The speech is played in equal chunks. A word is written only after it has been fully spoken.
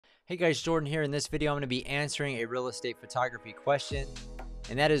Hey guys, Jordan here. In this video, I'm going to be answering a real estate photography question,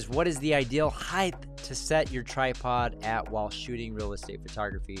 and that is, what is the ideal height to set your tripod at while shooting real estate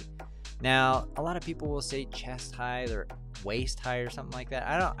photography? Now, a lot of people will say chest height or waist height or something like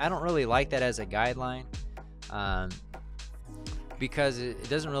that. I don't really like that as a guideline, because it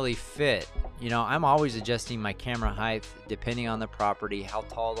doesn't really fit. You know, I'm always adjusting my camera height depending on the property, how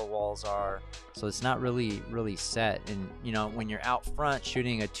tall the walls are. So it's not really set. And you know, when you're out front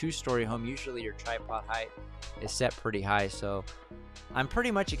shooting a 2-story home, usually your tripod height is set pretty high. So I'm pretty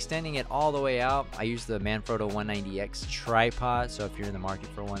much extending it all the way out. I use the Manfrotto 190X tripod. So if you're in the market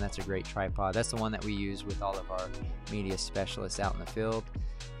for one, that's a great tripod. That's the one that we use with all of our media specialists out in the field.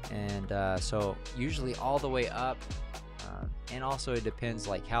 And so usually all the way up. And also it depends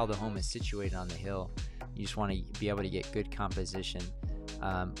like how the home is situated on the hill. You just want to be able to get good composition.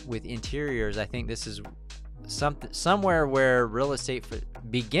 With interiors, I think this is somewhere where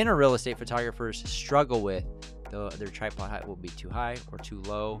beginner real estate photographers struggle with. Their tripod height will be too high or too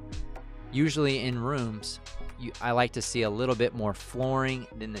low. Usually in rooms, I like to see a little bit more flooring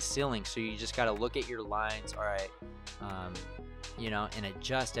than the ceiling. So you just got to look at your lines, all right, you know, and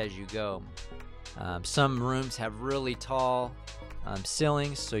adjust as you go. Some rooms have really tall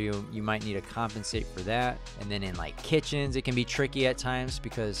ceilings, so you might need to compensate for that. And then in like kitchens, it can be tricky at times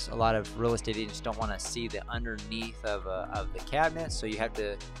because a lot of real estate agents don't want to see the underneath of the cabinet, so you have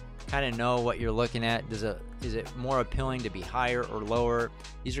to kind of know what you're looking at. Is it more appealing to be higher or lower?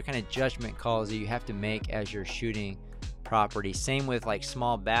 These are kind of judgment calls that you have to make as you're shooting property. Same with like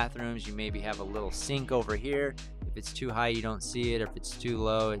small bathrooms. You maybe have a little sink over here. If it's too high, you don't see it. Or if it's too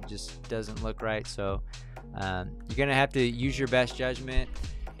low, it just doesn't look right. So you're gonna have to use your best judgment.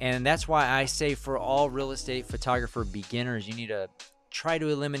 And that's why I say for all real estate photographer beginners, you need to try to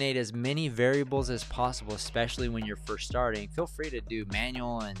eliminate as many variables as possible, especially when you're first starting. Feel free to do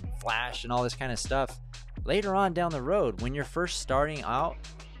manual and flash and all this kind of stuff later on down the road. When you're first starting out,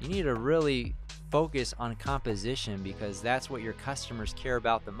 you need to really focus on composition, because that's what your customers care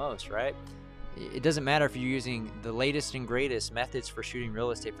about the most, right? It doesn't matter if you're using the latest and greatest methods for shooting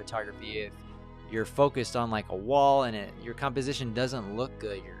real estate photography. If you're focused on like a wall and your composition doesn't look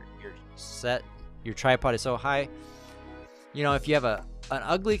good, your tripod is so high, you know, if you have an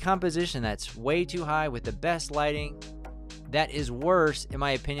ugly composition that's way too high with the best lighting, that is worse, in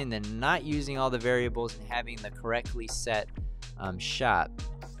my opinion, than not using all the variables and having the correctly set shot.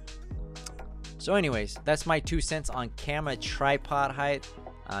 So anyways, that's my 2 cents on camera tripod height.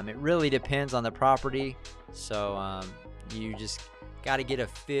 It really depends on the property. So you just got to get a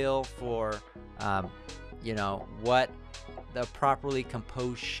feel for, you know, what the properly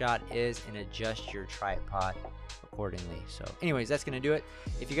composed shot is and adjust your tripod accordingly. So anyways, that's going to do it.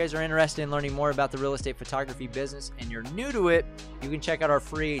 If you guys are interested in learning more about the real estate photography business and you're new to it, you can check out our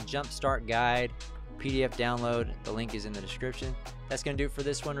free Jumpstart Guide PDF download. The link is in the description. That's going to do it for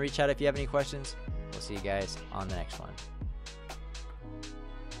this one. Reach out if you have any questions. We'll see you guys on the next one.